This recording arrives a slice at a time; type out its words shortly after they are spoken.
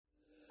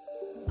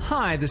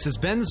Hi, this is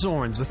Ben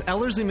Zorns with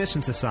Ellerslie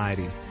Mission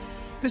Society.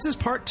 This is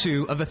part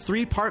 2 of a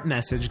 3-part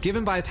message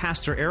given by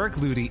Pastor Eric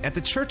Ludy at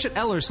the church at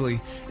Ellerslie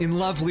in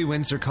lovely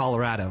Windsor,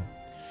 Colorado.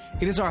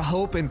 It is our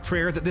hope and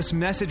prayer that this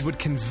message would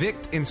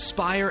convict,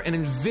 inspire, and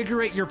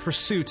invigorate your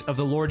pursuit of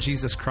the Lord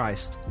Jesus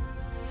Christ.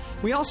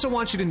 We also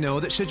want you to know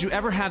that should you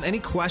ever have any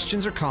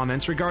questions or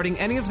comments regarding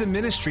any of the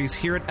ministries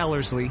here at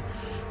Ellerslie,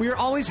 we are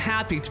always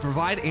happy to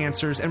provide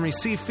answers and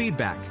receive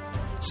feedback.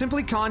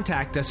 Simply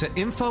contact us at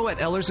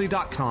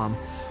info@ellerslie.com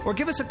or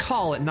give us a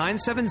call at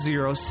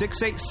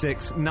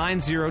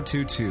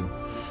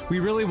 970-686-9022. We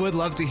really would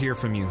love to hear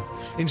from you.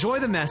 Enjoy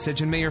the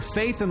message, and may your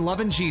faith and love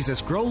in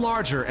Jesus grow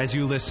larger as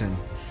you listen.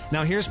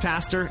 Now here's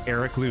Pastor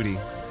Eric Ludy.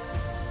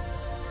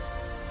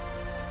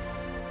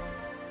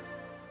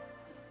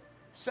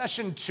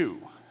 Session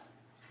 2,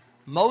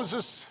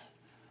 Moses,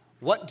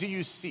 what do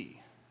you see?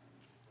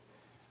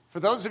 For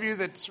those of you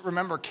that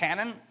remember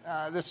canon,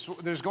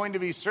 there's going to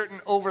be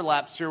certain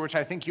overlaps here, which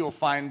I think you'll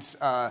find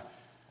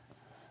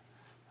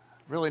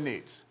really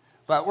neat.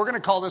 But we're going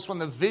to call this one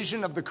the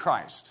vision of the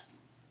Christ.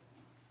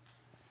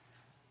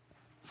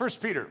 1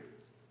 Peter,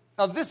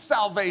 of this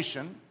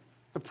salvation,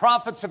 the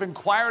prophets have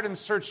inquired and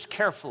searched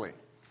carefully.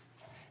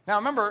 Now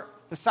remember,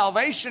 the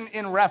salvation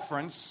in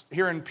reference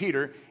here in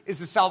Peter is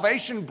the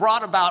salvation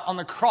brought about on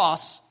the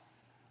cross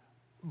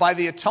by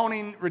the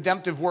atoning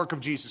redemptive work of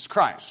Jesus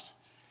Christ.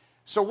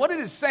 So what it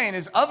is saying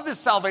is, of this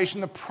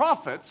salvation, the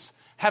prophets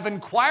have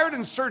inquired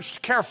and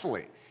searched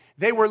carefully.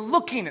 They were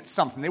looking at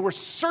something. They were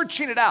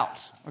searching it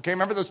out. Okay,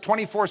 remember those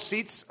 24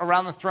 seats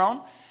around the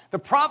throne? The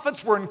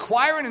prophets were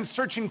inquiring and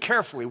searching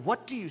carefully.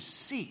 What do you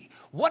see?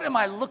 What am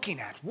I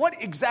looking at? What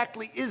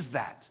exactly is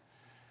that?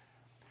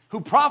 Who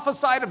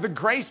prophesied of the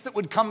grace that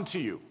would come to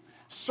you,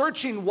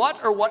 searching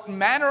what or what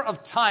manner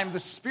of time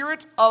the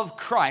Spirit of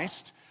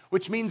Christ,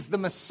 which means the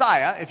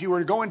Messiah, if you were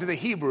to go into the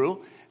Hebrew,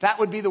 that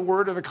would be the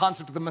word or the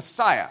concept of the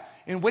Messiah,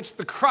 in which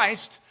the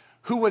Christ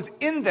who was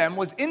in them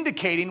was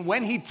indicating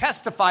when he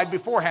testified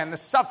beforehand the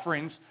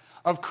sufferings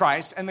of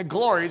Christ and the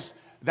glories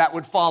that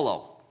would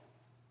follow.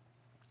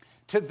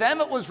 To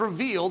them it was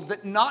revealed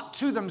that not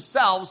to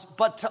themselves,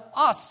 but to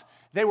us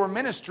they were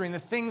ministering the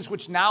things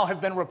which now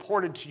have been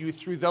reported to you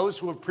through those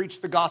who have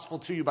preached the gospel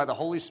to you by the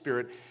Holy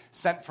Spirit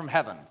sent from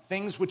heaven,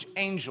 things which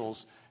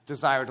angels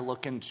desire to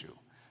look into.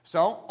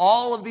 So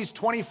all of these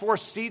 24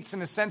 seats,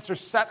 in a sense, are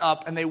set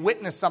up, and they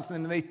witnessed something,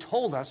 and they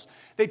told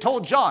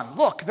John,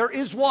 look, there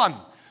is one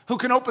who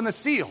can open the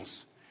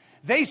seals.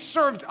 They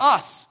served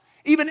us.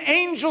 Even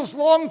angels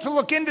long to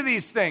look into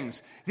these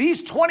things.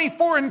 These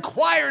 24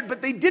 inquired,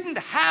 but they didn't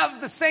have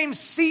the same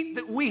seat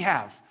that we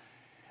have.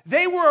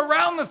 They were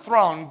around the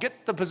throne.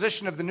 Get the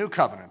position of the new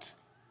covenant.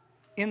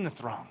 In the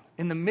throne,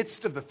 in the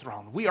midst of the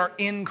throne. We are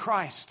in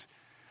Christ.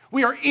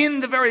 We are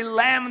in the very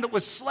Lamb that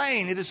was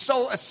slain. It is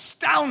so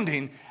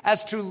astounding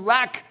as to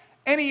lack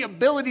any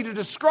ability to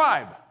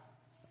describe.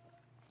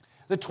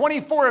 The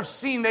 24 have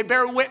seen, they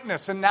bear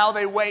witness, and now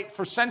they wait.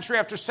 For century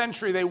after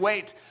century they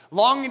wait,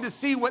 longing to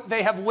see what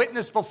they have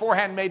witnessed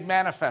beforehand made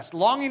manifest,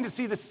 longing to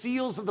see the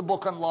seals of the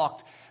book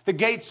unlocked, the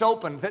gates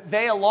opened, that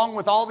they, along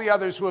with all the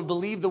others who have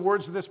believed the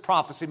words of this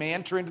prophecy, may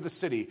enter into the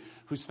city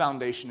whose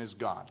foundation is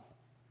God.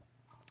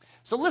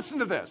 So listen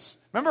to this.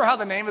 Remember how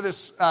the name of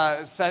this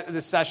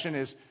session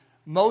is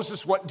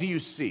Moses, what do you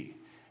see?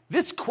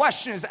 This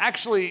question is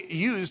actually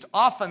used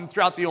often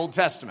throughout the Old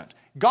Testament.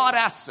 God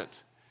asks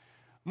it.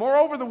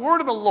 Moreover, the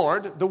word of the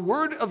Lord, the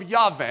word of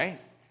Yahweh,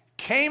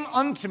 came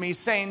unto me,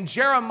 saying,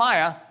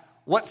 Jeremiah,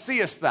 what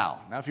seest thou?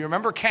 Now, if you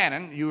remember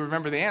canon, you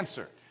remember the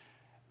answer.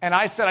 And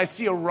I said, I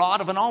see a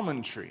rod of an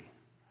almond tree.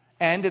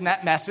 And in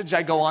that message,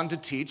 I go on to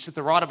teach that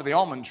the rod of the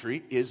almond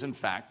tree is, in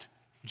fact,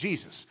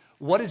 Jesus.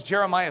 What has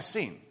Jeremiah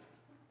seen?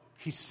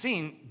 He's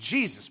seen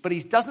Jesus, but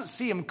he doesn't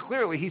see him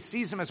clearly. He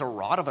sees him as a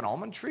rod of an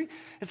almond tree.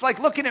 It's like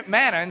looking at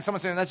manna and someone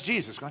saying, that's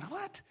Jesus. Going,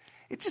 what?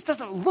 It just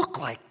doesn't look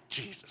like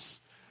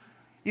Jesus.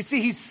 You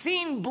see, he's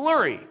seen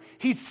blurry.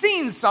 He's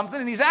seen something,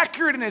 and he's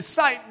accurate in his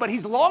sight, but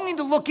he's longing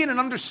to look in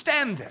and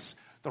understand this.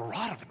 The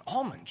rod of an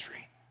almond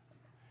tree.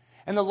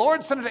 And the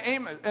Lord said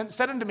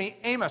unto me,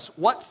 Amos,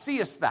 what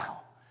seest thou?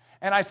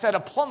 And I said,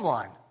 a plumb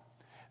line.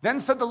 Then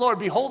said the Lord,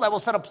 behold, I will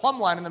set a plumb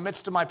line in the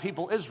midst of my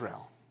people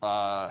Israel.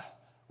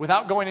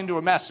 Without going into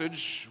a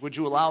message, would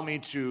you allow me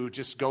to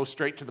just go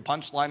straight to the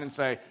punchline and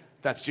say,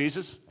 that's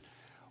Jesus?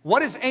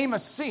 What has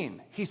Amos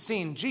seen? He's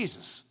seen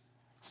Jesus.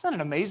 Isn't that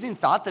an amazing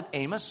thought that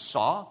Amos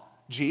saw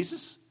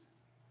Jesus?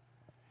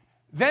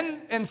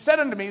 Then and said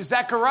unto me,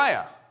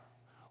 Zechariah,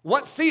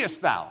 what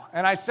seest thou?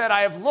 And I said,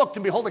 I have looked,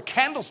 and behold, a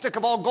candlestick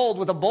of all gold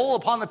with a bowl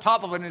upon the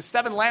top of it, and his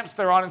 7 lamps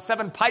thereon, and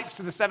 7 pipes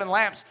to the 7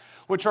 lamps,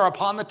 which are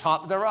upon the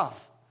top thereof.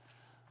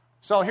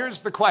 So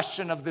here's the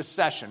question of this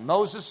session.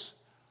 Moses,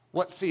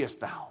 what seest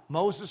thou?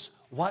 Moses,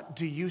 what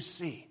do you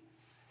see?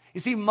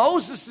 You see,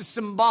 Moses is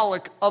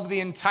symbolic of the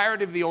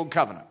entirety of the Old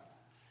Covenant.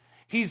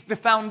 He's the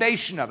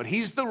foundation of it.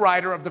 He's the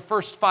writer of the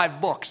first 5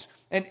 books,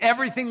 and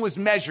everything was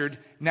measured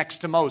next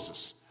to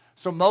Moses.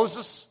 So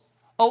Moses,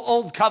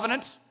 Old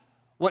Covenant,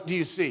 what do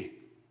you see?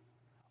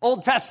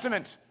 Old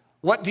Testament,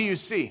 what do you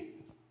see?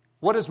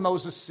 What does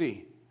Moses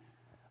see?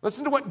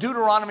 Listen to what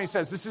Deuteronomy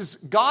says. This is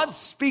God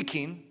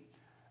speaking.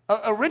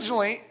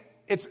 Originally,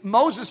 it's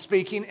Moses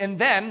speaking, and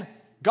then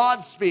God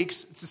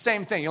speaks. It's the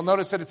same thing. You'll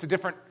notice that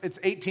it's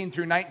 18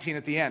 through 19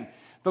 at the end.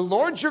 The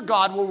Lord your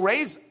God will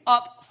raise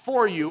up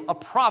for you a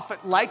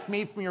prophet like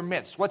me from your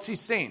midst. What's he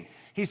saying?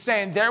 He's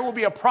saying there will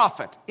be a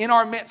prophet in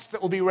our midst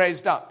that will be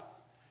raised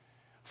up.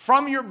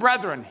 From your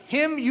brethren,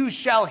 him you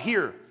shall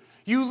hear.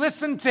 You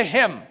listen to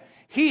him.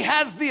 He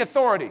has the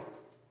authority.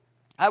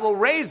 I will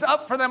raise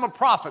up for them a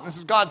prophet, this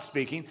is God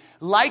speaking,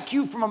 like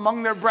you from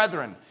among their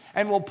brethren,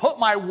 and will put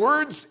my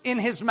words in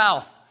his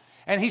mouth.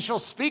 And he shall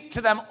speak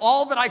to them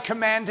all that I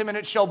command him, and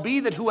it shall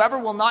be that whoever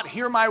will not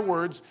hear my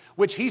words,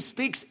 which he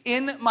speaks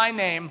in my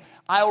name,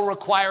 I will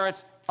require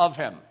it of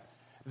him.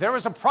 There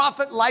is a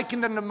prophet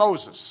likened unto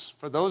Moses.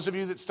 For those of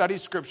you that study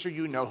Scripture,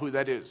 you know who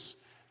that is.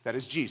 That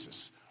is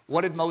Jesus.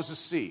 What did Moses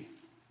see?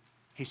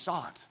 He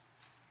saw it.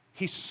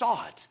 He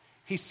saw it.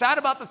 He sat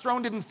about the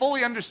throne, didn't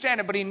fully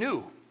understand it, but he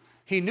knew.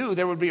 He knew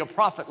there would be a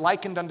prophet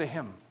likened unto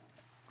him.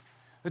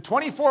 The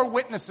 24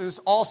 witnesses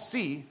all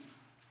see,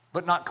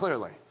 but not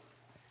clearly.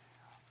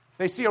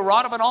 They see a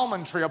rod of an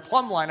almond tree, a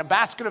plumb line, a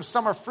basket of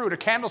summer fruit, a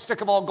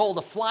candlestick of all gold,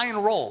 a flying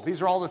roll.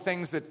 These are all the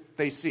things that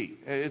they see.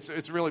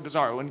 It's really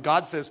bizarre. When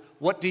God says,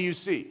 what do you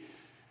see?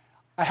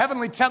 A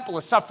heavenly temple,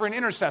 a suffering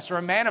intercessor,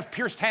 a man of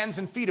pierced hands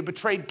and feet, a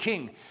betrayed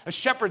king, a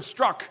shepherd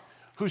struck,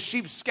 whose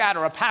sheep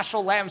scatter, a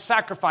paschal lamb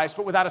sacrificed,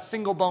 but without a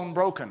single bone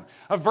broken,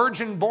 a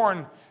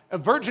virgin-born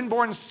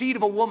seed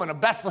of a woman, a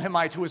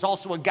Bethlehemite who is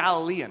also a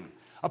Galilean,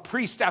 a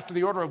priest after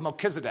the order of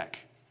Melchizedek.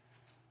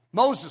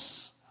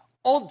 Moses,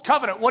 Old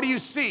Covenant, what do you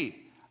see?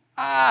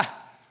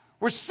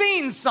 We're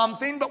seeing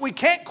something, but we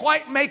can't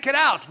quite make it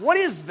out. What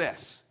is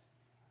this?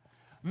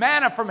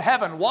 Manna from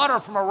heaven, water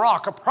from a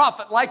rock, a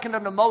prophet likened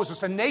unto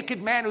Moses, a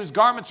naked man whose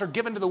garments are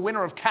given to the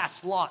winner of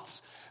cast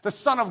lots, the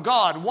Son of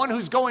God, one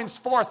whose goings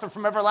forth are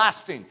from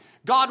everlasting,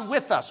 God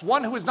with us,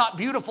 one who is not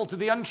beautiful to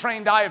the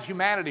untrained eye of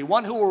humanity,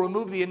 one who will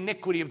remove the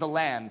iniquity of the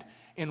land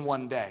in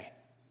one day.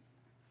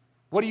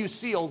 What do you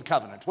see, Old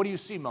Covenant? What do you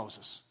see,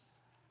 Moses?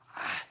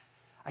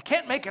 I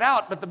can't make it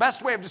out, but the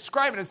best way of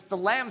describing it is it's a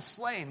lamb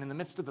slain in the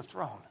midst of the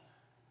throne.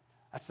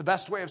 That's the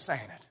best way of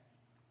saying it.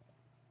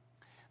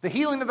 The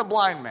healing of the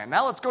blind man.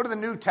 Now let's go to the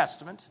New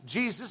Testament.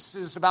 Jesus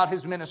is about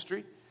his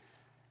ministry.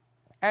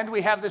 And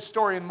we have this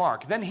story in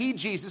Mark. Then he,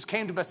 Jesus,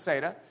 came to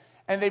Bethsaida,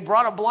 and they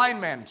brought a blind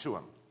man to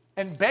him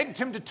and begged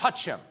him to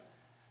touch him.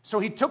 So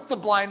he took the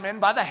blind man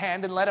by the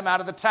hand and led him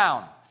out of the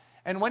town.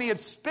 And when he had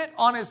spit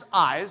on his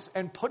eyes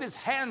and put his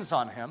hands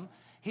on him,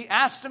 he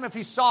asked him if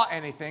he saw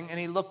anything, and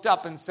he looked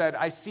up and said,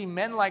 I see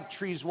men like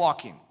trees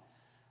walking.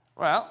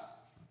 Well,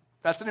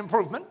 that's an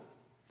improvement.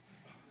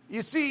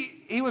 You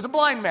see, he was a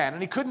blind man,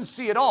 and he couldn't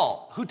see at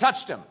all. Who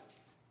touched him?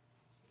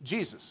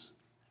 Jesus.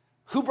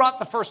 Who brought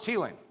the first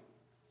healing?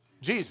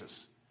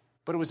 Jesus.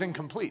 But it was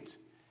incomplete.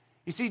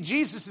 You see,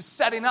 Jesus is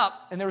setting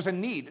up, and there was a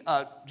need.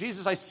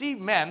 Jesus, I see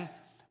men,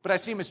 but I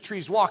see them as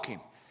trees walking.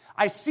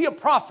 I see a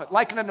prophet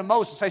likened unto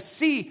Moses. I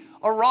see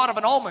a rod of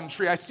an almond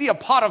tree. I see a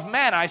pot of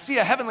manna. I see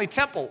a heavenly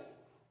temple.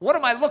 What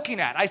am I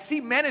looking at? I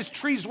see men as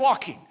trees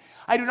walking.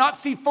 I do not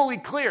see fully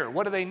clear.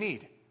 What do they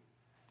need?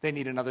 They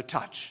need another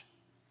touch.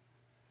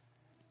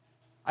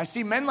 I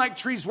see men like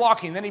trees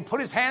walking. Then he put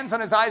his hands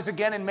on his eyes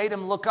again and made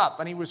him look up.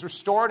 And he was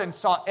restored and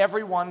saw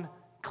everyone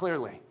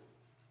clearly.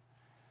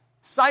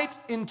 Sight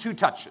in 2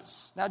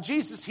 touches. Now,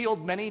 Jesus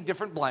healed many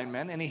different blind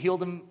men, and he healed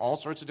them all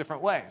sorts of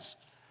different ways.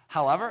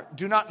 However,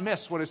 do not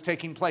miss what is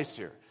taking place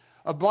here.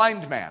 A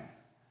blind man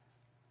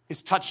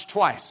is touched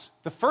twice.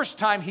 The first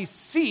time he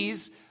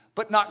sees,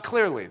 but not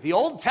clearly. The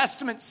Old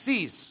Testament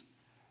sees,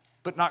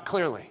 but not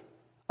clearly.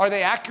 Are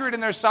they accurate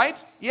in their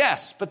sight?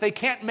 Yes, but they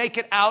can't make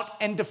it out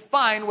and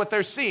define what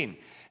they're seeing.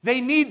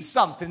 They need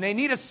something. They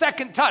need a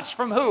second touch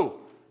from who?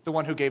 The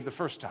one who gave the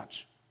first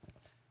touch.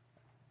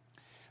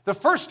 The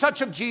first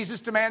touch of Jesus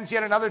demands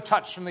yet another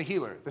touch from the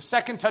healer. The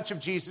second touch of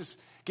Jesus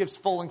gives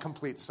full and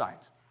complete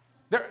sight.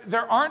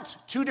 There aren't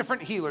 2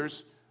 different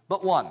healers,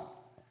 but one.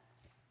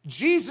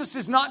 Jesus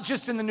is not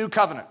just in the New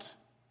Covenant.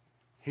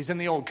 He's in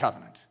the Old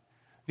Covenant.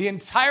 The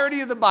entirety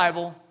of the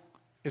Bible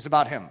is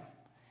about him.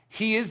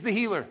 He is the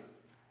healer.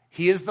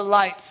 He is the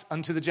light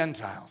unto the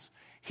Gentiles.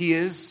 He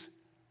is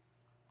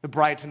the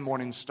bright and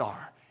morning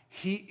star.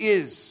 He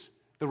is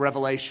the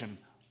revelation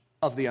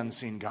of the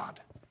unseen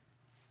God.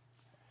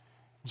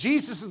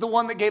 Jesus is the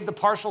one that gave the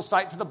partial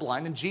sight to the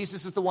blind, and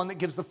Jesus is the one that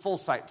gives the full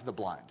sight to the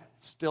blind.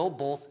 It's still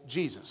both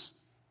Jesus.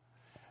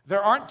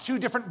 There aren't 2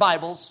 different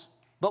Bibles,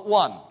 but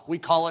one. We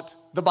call it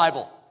the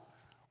Bible.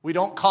 We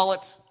don't call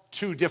it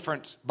 2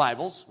 different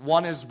Bibles.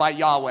 One is by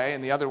Yahweh,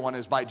 and the other one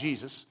is by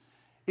Jesus.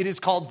 It is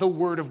called the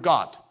Word of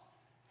God.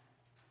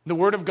 The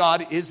Word of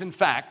God is, in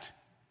fact,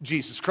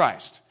 Jesus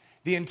Christ.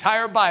 The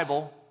entire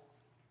Bible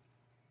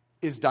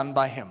is done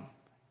by him.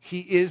 He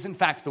is, in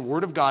fact, the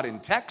Word of God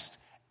in text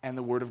and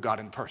the Word of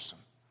God in person.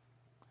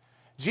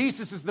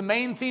 Jesus is the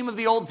main theme of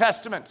the Old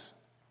Testament.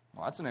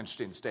 Well, that's an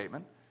interesting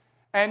statement.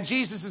 And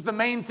Jesus is the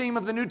main theme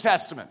of the New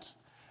Testament.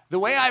 The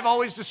way I've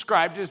always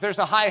described it is there's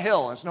a high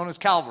hill, it's known as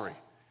Calvary.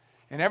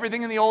 And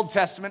everything in the Old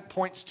Testament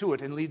points to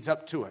it and leads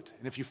up to it.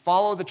 And if you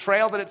follow the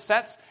trail that it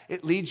sets,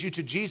 it leads you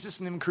to Jesus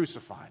and Him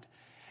crucified.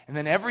 And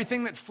then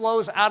everything that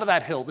flows out of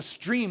that hill, the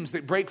streams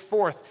that break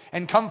forth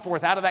and come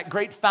forth out of that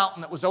great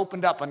fountain that was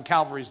opened up on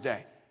Calvary's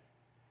day,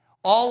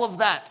 all of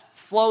that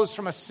flows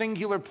from a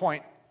singular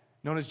point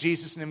known as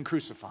Jesus and Him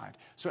crucified.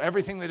 So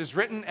everything that is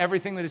written,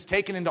 everything that is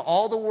taken into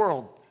all the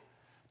world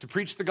to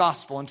preach the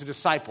gospel and to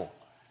disciple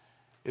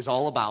is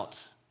all about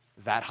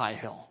that high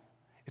hill.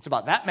 It's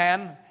about that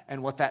man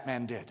and what that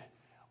man did.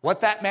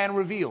 What that man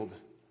revealed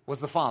was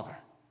the Father.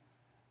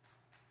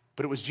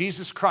 But it was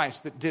Jesus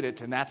Christ that did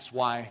it, and that's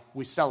why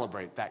we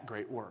celebrate that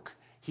great work.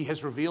 He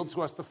has revealed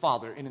to us the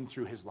Father in and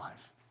through His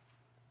life.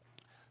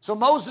 So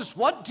Moses,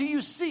 what do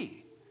you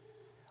see?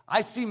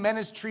 I see men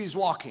as trees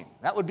walking.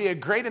 That would be a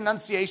great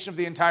enunciation of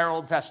the entire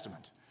Old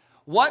Testament.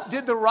 What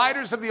did the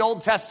writers of the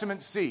Old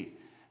Testament see?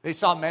 They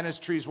saw men as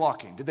trees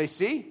walking. Did they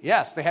see?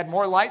 Yes, they had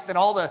more light than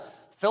all the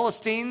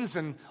Philistines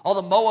and all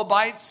the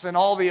Moabites and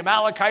all the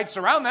Amalekites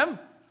around them.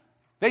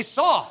 They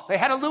saw. They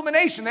had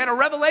illumination. They had a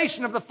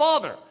revelation of the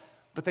Father.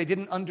 But they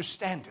didn't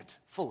understand it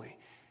fully.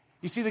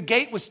 You see, the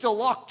gate was still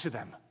locked to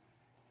them.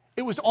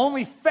 It was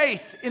only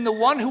faith in the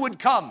one who would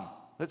come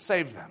that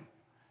saved them.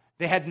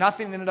 They had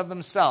nothing in and of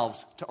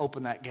themselves to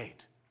open that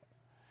gate.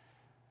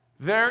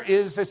 There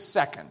is a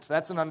second.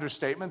 That's an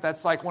understatement.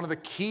 That's like one of the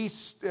key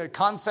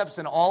concepts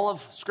in all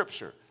of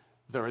Scripture.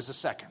 There is a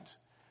second.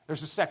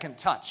 There's a second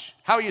touch.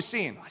 How are you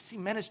seeing? I see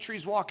men as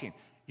trees walking.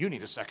 You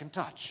need a second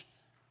touch.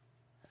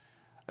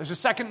 There's a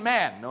second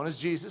man, known as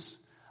Jesus.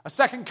 A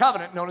second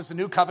covenant, known as the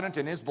new covenant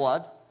in His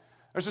blood.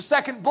 There's a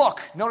second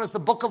book, known as the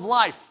book of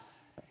life.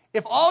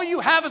 If all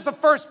you have is the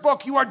first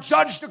book, you are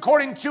judged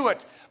according to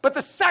it. But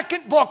the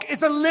second book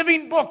is a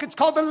living book. It's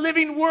called the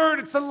living word.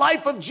 It's the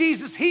life of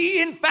Jesus. He,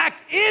 in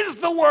fact, is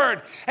the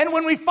word. And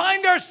when we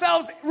find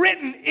ourselves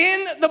written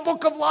in the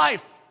book of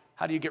life,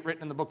 how do you get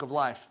written in the book of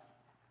life?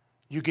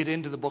 You get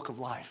into the book of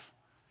life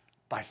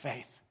by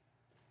faith.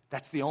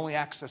 That's the only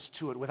access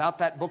to it. Without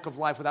that book of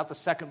life, without the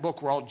second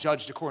book, we're all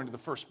judged according to the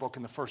first book,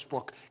 and the first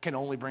book can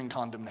only bring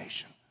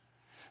condemnation.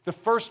 The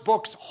first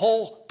book's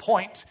whole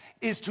point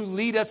is to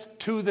lead us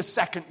to the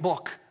second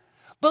book.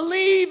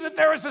 Believe that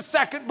there is a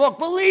second book.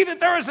 Believe that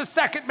there is a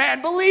second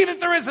man. Believe that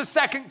there is a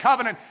second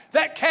covenant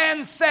that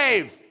can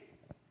save.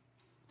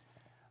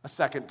 A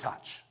second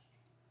touch.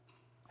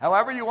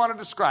 However you want to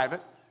describe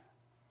it,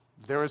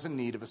 there is a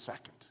need of a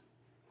second.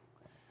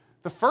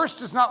 The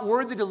first is not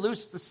worthy to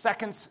loose the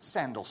second's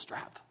sandal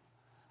strap.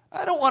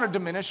 I don't want to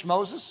diminish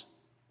Moses,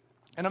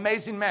 an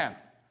amazing man.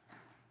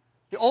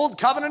 The Old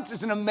Covenant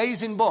is an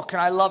amazing book,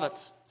 and I love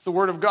it. It's the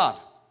Word of God.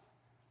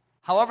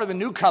 However, the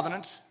New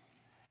Covenant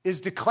is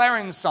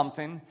declaring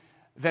something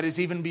that is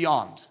even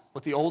beyond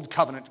what the Old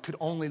Covenant could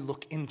only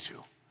look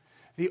into.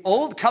 The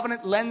Old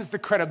Covenant lends the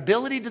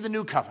credibility to the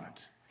New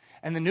Covenant,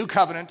 and the New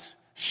Covenant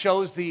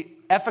shows the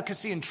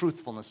efficacy and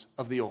truthfulness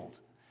of the Old.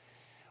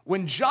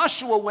 When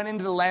Joshua went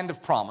into the land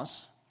of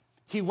promise,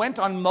 he went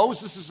on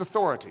Moses'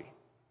 authority.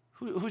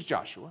 Who's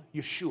Joshua?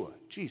 Yeshua,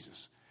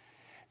 Jesus.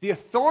 The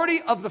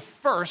authority of the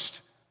first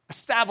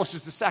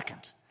establishes the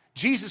second.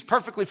 Jesus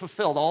perfectly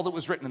fulfilled all that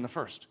was written in the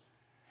first.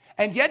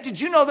 And yet, did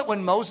you know that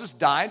when Moses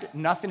died,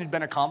 nothing had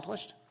been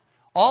accomplished?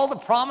 All the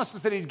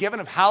promises that he'd given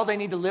of how they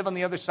need to live on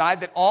the other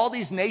side, that all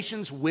these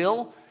nations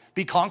will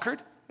be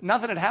conquered,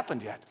 nothing had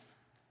happened yet.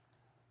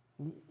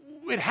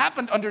 It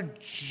happened under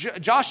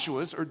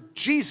Joshua's or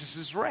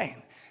Jesus'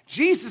 reign.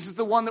 Jesus is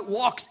the one that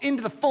walks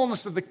into the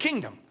fullness of the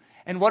kingdom.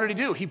 And what did he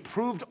do? He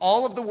proved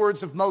all of the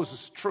words of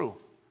Moses true.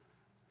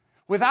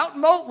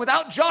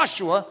 Without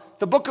Joshua,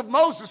 the book of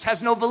Moses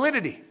has no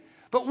validity.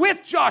 But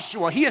with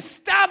Joshua, he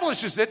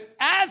establishes it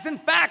as, in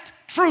fact,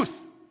 truth.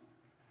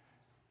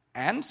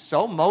 And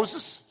so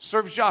Moses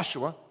serves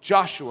Joshua.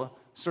 Joshua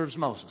serves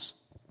Moses.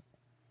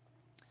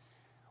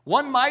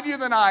 One mightier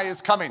than I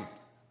is coming,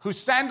 whose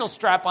sandal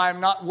strap I am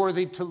not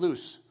worthy to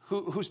loose.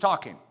 Who's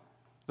talking?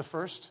 The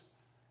first?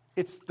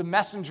 It's the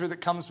messenger that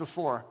comes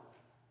before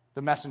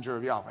the messenger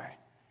of Yahweh.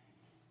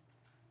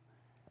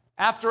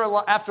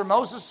 After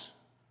Moses,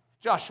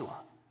 Joshua.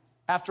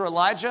 After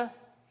Elijah,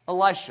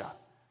 Elisha.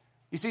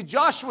 You see,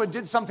 Joshua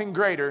did something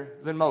greater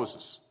than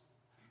Moses.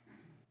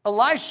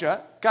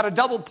 Elisha got a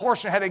double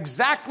portion, had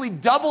exactly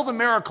double the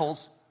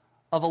miracles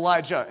of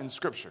Elijah in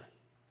Scripture.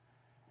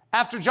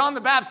 After John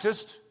the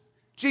Baptist,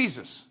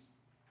 Jesus.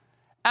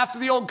 After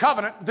the Old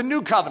Covenant, the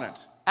New Covenant.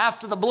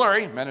 After the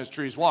blurry, men as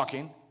trees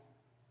walking,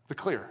 the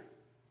clear.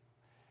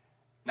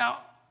 Now,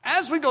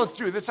 as we go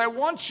through this, I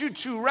want you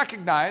to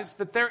recognize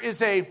that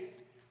there's a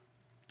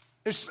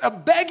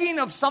begging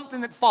of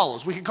something that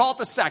follows. We can call it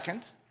the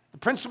second, the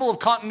principle of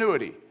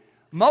continuity.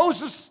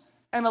 Moses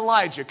and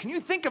Elijah. Can you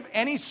think of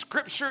any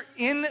scripture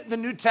in the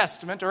New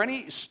Testament or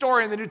any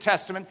story in the New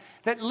Testament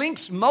that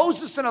links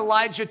Moses and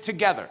Elijah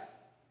together?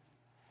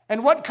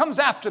 And what comes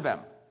after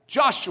them?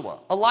 Joshua,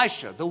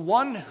 Elisha, the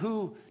one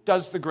who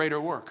does the greater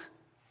work.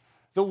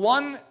 The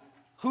one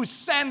whose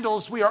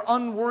sandals we are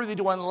unworthy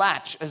to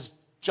unlatch, as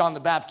John the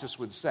Baptist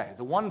would say.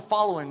 The one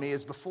following me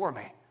is before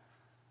me.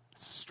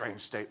 It's a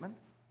strange statement.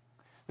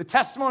 the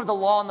testimony of the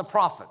law and the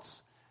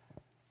prophets.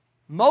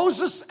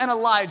 Moses and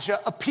Elijah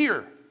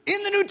appear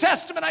in the New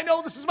Testament. I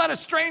know this is about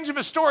as strange of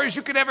a story as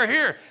you could ever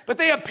hear, but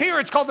they appear.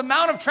 It's called the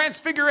Mount of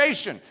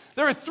Transfiguration.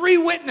 There are three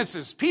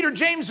witnesses, Peter,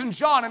 James, and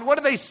John, and what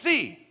do they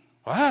see?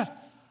 What?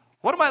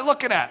 What am I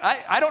looking at?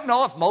 I don't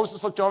know if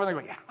Moses looked over and they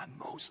go, yeah, I'm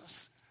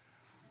Moses.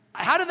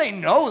 How do they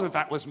know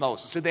that was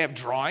Moses? Did they have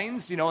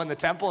drawings, in the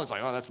temple? It's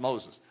like, oh, that's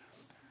Moses.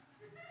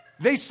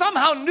 They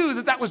somehow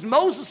knew that was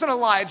Moses and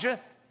Elijah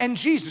and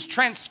Jesus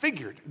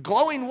transfigured,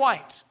 glowing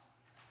white.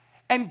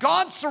 And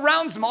God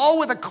surrounds them all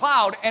with a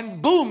cloud,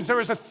 and booms, there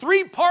is a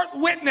three-part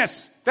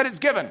witness that is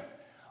given.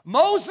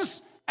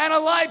 Moses and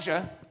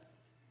Elijah,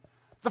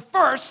 the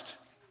first,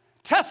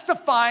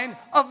 testifying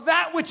of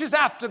that which is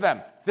after them.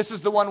 This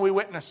is the one we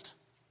witnessed.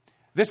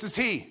 This is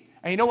he.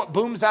 And you know what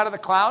booms out of the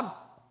cloud?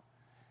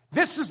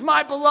 This is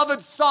my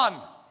beloved son.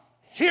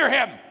 Hear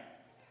him.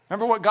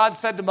 Remember what God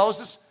said to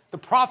Moses? The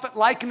prophet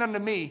likened unto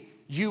me,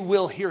 you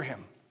will hear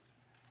him.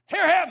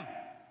 Hear him.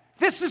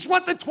 This is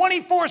what the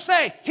 24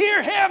 say.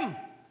 Hear him.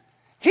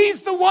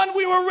 He's the one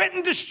we were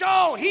written to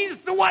show. He's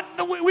the one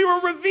that we were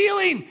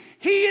revealing.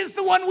 He is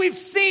the one we've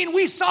seen.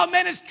 We saw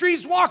men as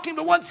trees walking,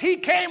 but once he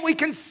came, we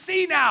can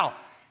see now.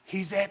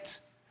 He's it.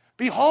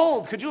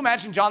 Behold, could you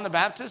imagine John the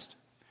Baptist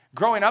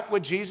growing up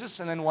with Jesus,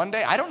 and then one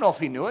day, I don't know if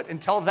he knew it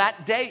until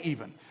that day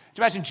even. Could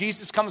you imagine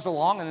Jesus comes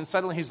along, and then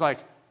suddenly he's like,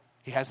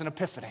 he has an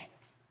epiphany.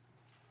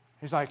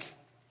 He's like,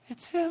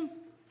 it's him.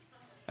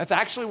 That's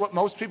actually what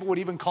most people would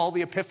even call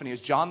the epiphany,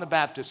 is John the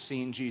Baptist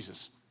seeing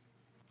Jesus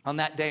on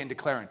that day and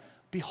declaring,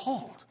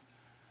 behold,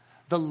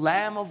 the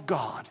Lamb of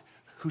God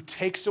who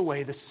takes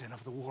away the sin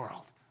of the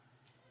world.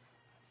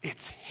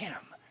 It's him.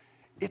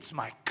 It's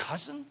my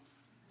cousin.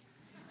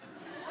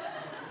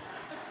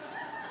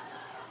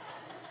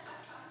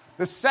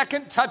 The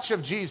second touch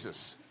of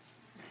Jesus.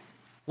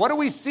 What do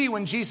we see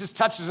when Jesus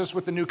touches us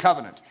with the new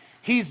covenant?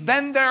 He's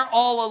been there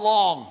all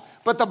along,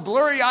 but the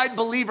blurry-eyed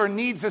believer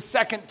needs a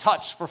second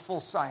touch for full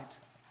sight.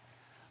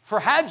 For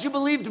had you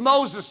believed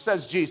Moses,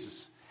 says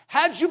Jesus,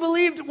 had you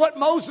believed what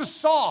Moses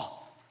saw,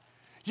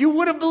 you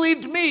would have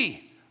believed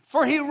me,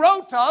 for he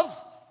wrote of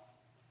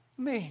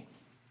me.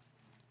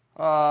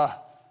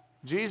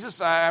 Jesus,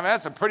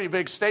 that's a pretty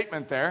big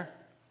statement there.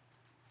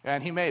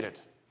 And he made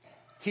it.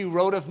 He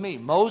wrote of me.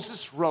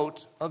 Moses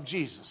wrote of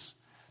Jesus.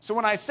 So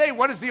when I say,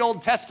 what is the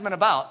Old Testament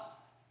about?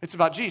 It's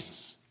about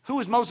Jesus. Who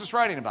is Moses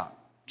writing about?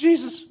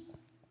 Jesus.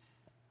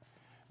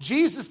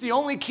 Jesus, the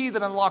only key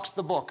that unlocks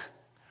the book.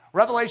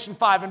 Revelation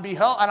 5, and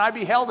I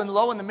beheld, and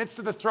lo, in the midst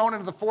of the throne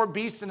and of the four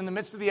beasts, and in the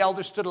midst of the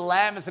elders stood a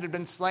lamb as it had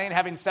been slain,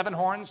 having 7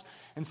 horns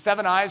and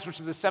 7 eyes, which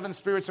are the 7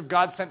 spirits of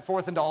God sent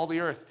forth into all the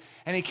earth.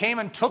 And he came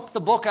and took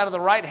the book out of the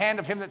right hand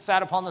of him that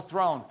sat upon the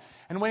throne.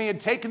 And when he had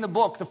taken the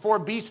book, the 4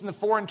 beasts and the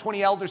 24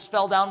 elders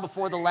fell down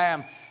before the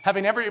Lamb,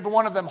 having every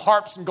one of them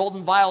harps and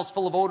golden vials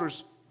full of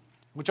odors,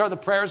 which are the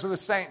prayers of the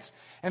saints.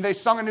 And they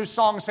sung a new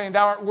song, saying,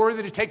 thou art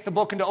worthy to take the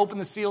book and to open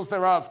the seals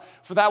thereof.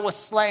 For thou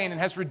wast slain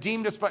and hast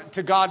redeemed us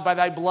to God by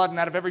thy blood, and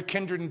out of every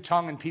kindred and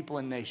tongue and people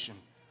and nation.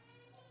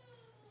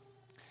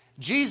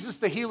 Jesus,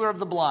 the healer of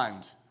the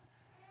blind.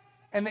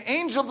 And the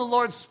angel of the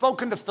Lord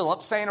spoke unto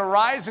Philip, saying,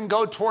 arise and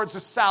go towards the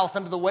south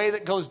unto the way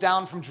that goes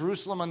down from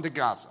Jerusalem unto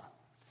Gaza,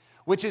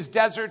 which is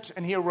desert,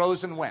 and he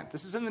arose and went.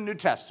 This is in the New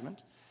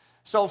Testament.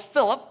 So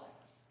Philip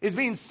is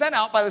being sent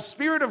out by the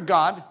Spirit of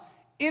God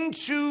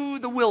into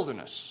the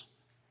wilderness,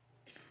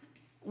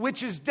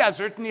 which is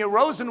desert, and he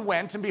arose and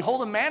went, and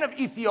behold, a man of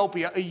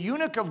Ethiopia, a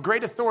eunuch of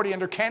great authority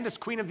under Candace,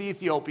 queen of the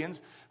Ethiopians,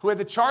 who had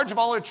the charge of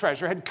all her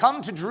treasure, had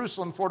come to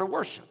Jerusalem for to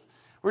worship.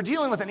 We're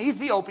dealing with an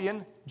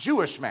Ethiopian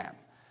Jewish man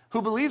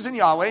who believes in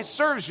Yahweh,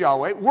 serves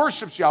Yahweh,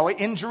 worships Yahweh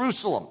in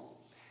Jerusalem.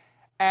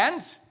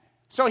 And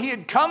so he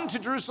had come to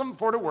Jerusalem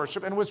for to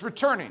worship and was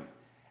returning.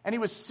 And he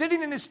was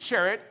sitting in his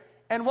chariot,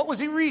 and what was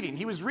he reading?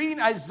 He was reading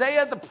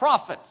Isaiah the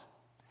prophet.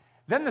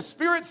 Then the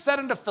Spirit said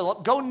unto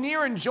Philip, go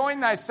near and join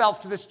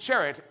thyself to this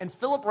chariot. And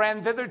Philip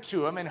ran thither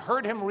to him and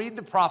heard him read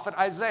the prophet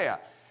Isaiah,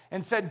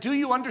 and said, do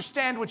you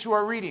understand what you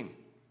are reading?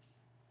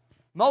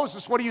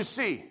 Moses, what do you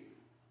see?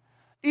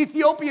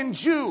 Ethiopian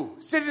Jew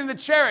sitting in the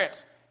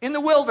chariot in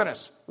the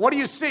wilderness. What do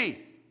you see?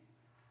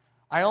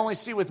 I only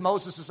see with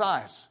Moses'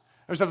 eyes.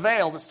 There's a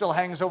veil that still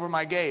hangs over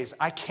my gaze.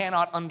 I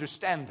cannot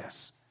understand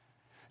this.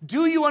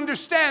 Do you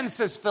understand,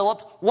 says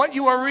Philip, what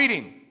you are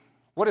reading?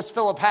 What does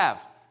Philip have?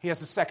 He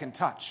has a second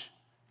touch.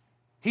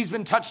 He's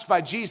been touched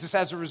by Jesus.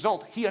 As a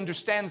result, he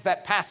understands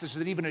that passage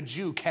that even a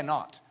Jew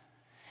cannot.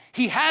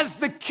 He has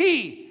the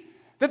key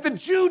that the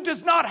Jew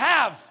does not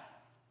have.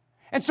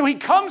 And so he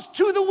comes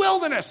to the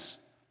wilderness.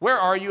 Where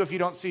are you if you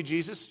don't see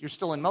Jesus? You're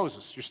still in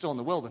Moses. You're still in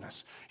the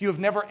wilderness. You have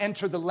never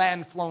entered the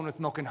land flowing with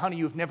milk and honey.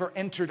 You have never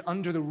entered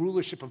under the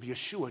rulership of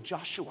Yeshua,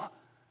 Joshua.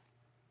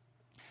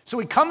 So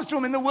he comes to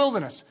him in the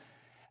wilderness.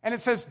 And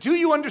it says, do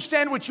you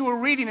understand what you are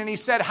reading? And he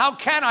said, how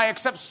can I,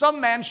 except some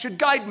man should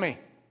guide me?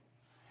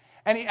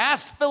 And he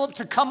asked Philip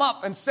to come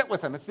up and sit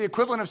with him. It's the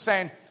equivalent of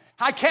saying,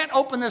 I can't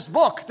open this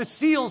book. The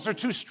seals are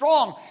too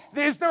strong.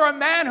 Is there a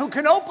man who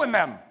can open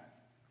them?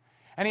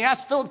 And he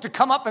asked Philip to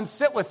come up and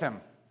sit with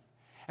him.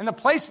 And the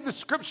place of the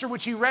scripture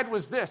which he read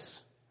was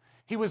this: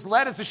 he was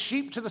led as a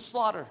sheep to the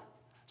slaughter.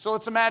 So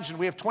let's imagine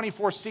we have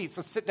 24 seats.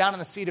 Let's sit down in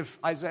the seat of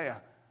Isaiah.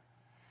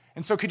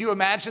 And so could you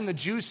imagine the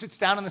Jew sits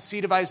down in the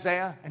seat of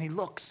Isaiah and he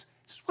looks.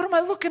 He says, what am I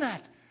looking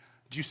at?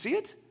 Do you see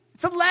it?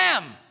 It's a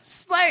lamb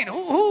slain.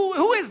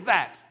 Who is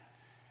that?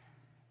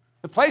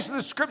 The place of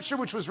the scripture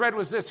which was read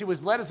was this: he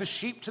was led as a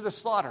sheep to the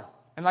slaughter,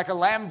 and like a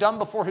lamb dumb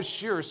before his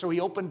shearer, so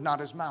he opened not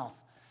his mouth.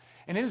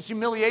 And in his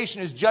humiliation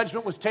his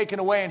judgment was taken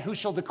away, and who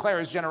shall declare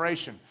his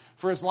generation?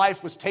 For his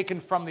life was taken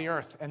from the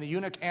earth. And the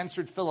eunuch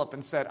answered Philip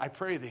and said, I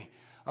pray thee,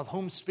 of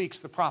whom speaks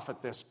the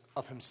prophet this?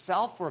 Of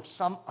himself or of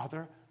some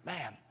other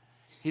man?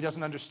 He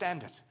doesn't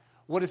understand it.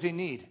 What does he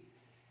need?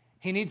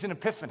 He needs an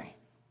epiphany.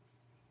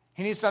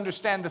 He needs to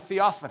understand the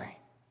theophany.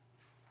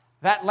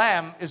 That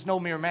lamb is no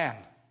mere man.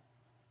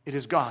 It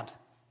is God.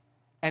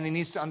 And he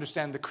needs to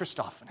understand the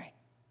Christophany.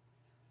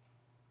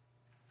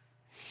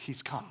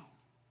 He's come.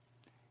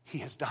 He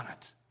has done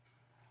it.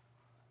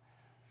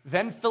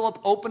 Then Philip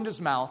opened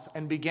his mouth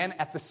and began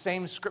at the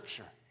same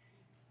scripture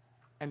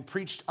and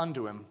preached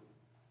unto him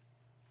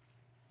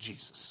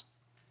Jesus.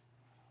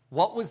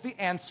 What was the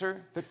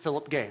answer that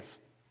Philip gave?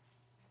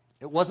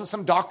 It wasn't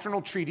some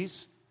doctrinal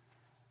treatise.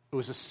 It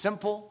was a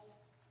simple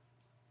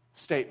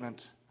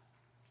statement.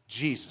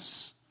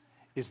 Jesus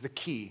is the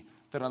key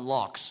that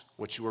unlocks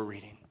what you are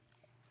reading.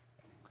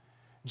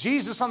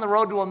 Jesus on the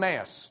road to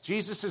Emmaus.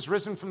 Jesus is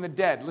risen from the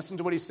dead. Listen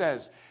to what he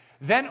says.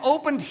 Then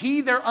opened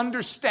he their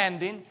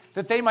understanding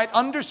that they might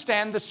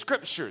understand the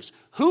scriptures.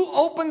 Who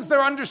opens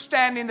their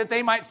understanding that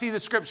they might see the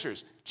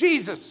scriptures?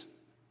 Jesus.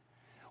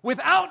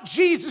 Without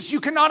Jesus, you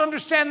cannot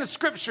understand the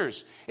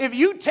scriptures. If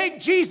you take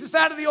Jesus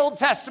out of the Old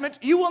Testament,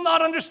 you will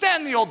not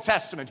understand the Old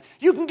Testament.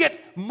 You can get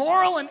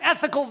moral and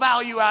ethical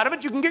value out of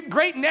it. You can get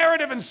great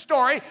narrative and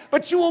story,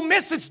 but you will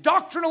miss its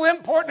doctrinal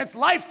import and its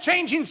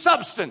life-changing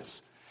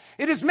substance.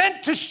 It is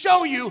meant to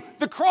show you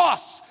the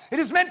cross. It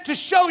is meant to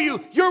show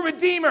you your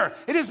Redeemer.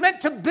 It is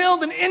meant to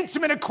build an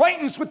intimate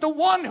acquaintance with the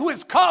one who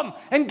has come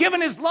and given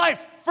his life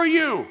for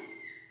you.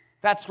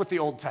 That's what the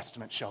Old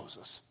Testament shows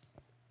us.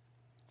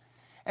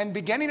 And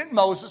beginning at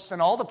Moses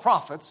and all the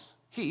prophets,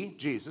 he,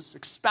 Jesus,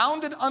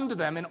 expounded unto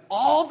them in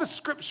all the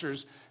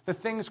scriptures the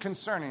things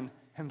concerning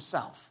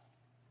himself.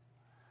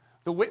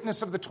 The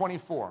witness of the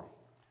 24.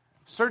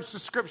 Search the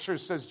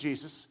scriptures, says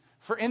Jesus,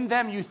 for in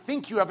them you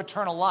think you have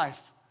eternal life,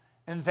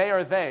 and they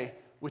are they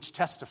which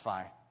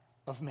testify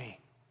of me.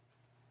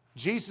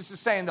 Jesus is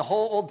saying the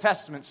whole Old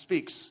Testament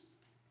speaks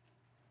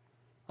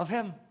of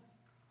him.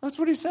 That's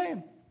what he's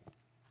saying.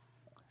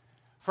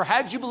 For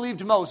had you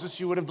believed Moses,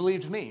 you would have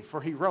believed me,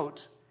 for he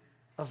wrote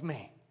of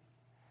me.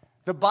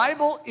 The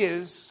Bible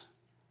is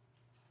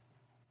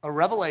a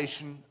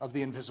revelation of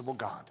the invisible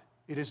God.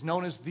 It is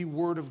known as the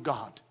Word of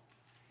God.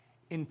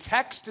 In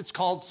text, it's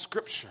called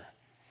Scripture.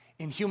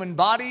 In human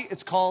body,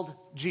 it's called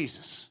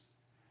Jesus.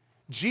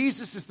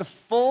 Jesus is the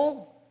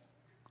full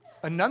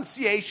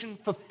enunciation,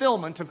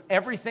 fulfillment of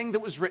everything that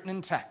was written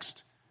in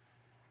text.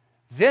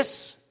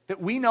 This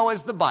that we know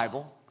as the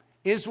Bible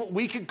is what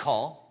we could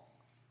call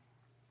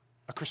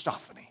a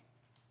Christophany.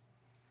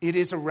 It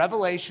is a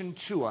revelation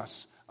to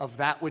us of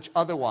that which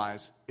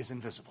otherwise is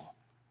invisible.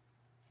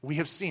 We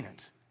have seen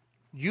it.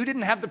 You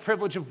didn't have the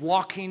privilege of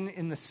walking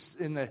in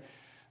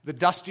the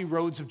dusty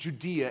roads of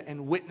Judea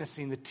and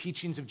witnessing the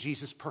teachings of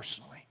Jesus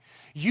personally.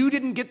 You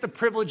didn't get the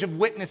privilege of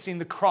witnessing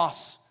the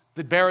cross,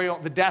 the burial,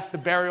 the death, the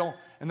burial,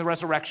 and the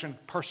resurrection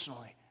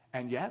personally.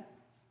 And yet,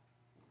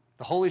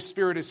 the Holy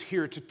Spirit is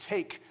here to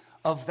take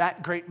of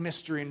that great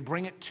mystery and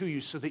bring it to you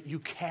so that you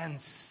can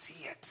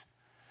see it.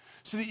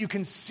 So that you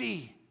can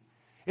see.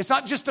 It's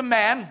not just a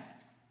man,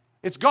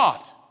 it's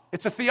God.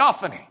 It's a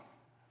theophany.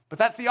 But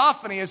that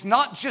theophany is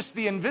not just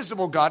the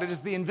invisible God, it is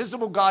the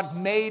invisible God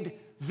made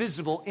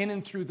visible in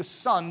and through the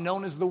Son,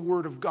 known as the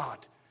Word of God.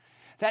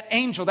 That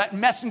angel, that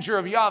messenger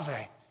of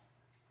Yahweh.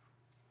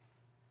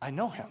 I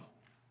know him.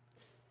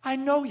 I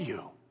know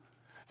you.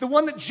 The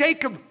one that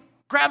Jacob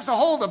grabs a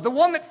hold of, the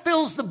one that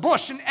fills the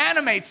bush and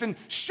animates and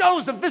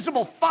shows a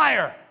visible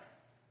fire.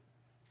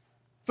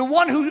 The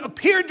one who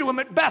appeared to him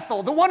at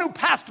Bethel, the one who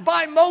passed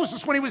by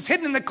Moses when he was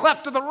hidden in the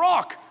cleft of the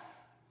rock.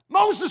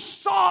 Moses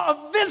saw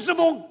a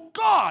visible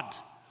God.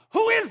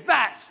 Who is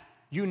that?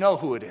 You know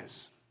who it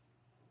is.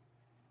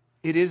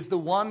 It is the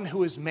one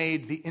who has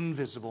made the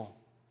invisible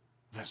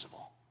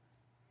visible.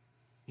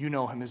 You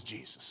know him as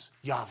Jesus.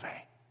 Yahweh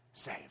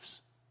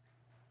saves.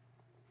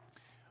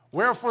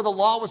 Wherefore the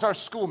law was our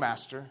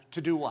schoolmaster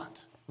to do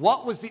what?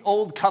 What was the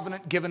old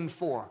covenant given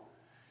for?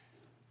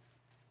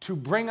 To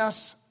bring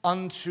us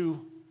unto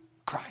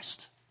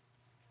Christ.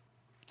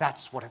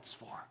 That's what it's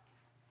for.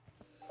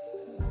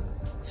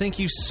 Thank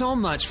you so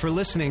much for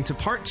listening to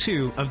part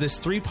 2 of this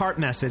 3-part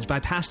message by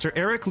Pastor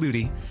Eric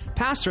Ludy,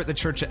 pastor at the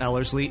Church at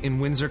Ellerslie in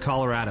Windsor,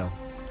 Colorado.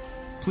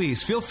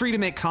 Please feel free to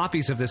make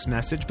copies of this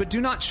message, but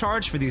do not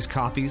charge for these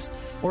copies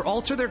or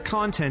alter their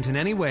content in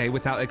any way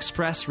without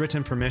express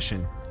written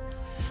permission.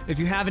 If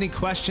you have any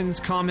questions,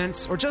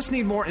 comments, or just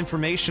need more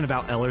information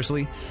about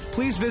Ellerslie,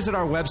 please visit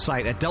our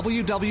website at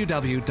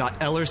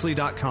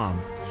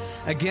www.ellerslie.com.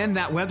 Again,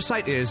 that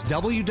website is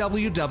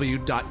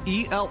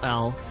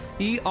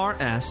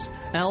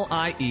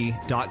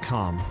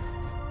www.ellerslie.com.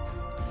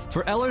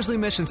 For Ellerslie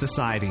Mission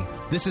Society,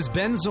 this is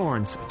Ben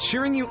Zorns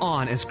cheering you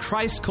on as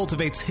Christ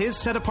cultivates his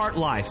set-apart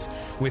life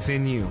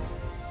within you.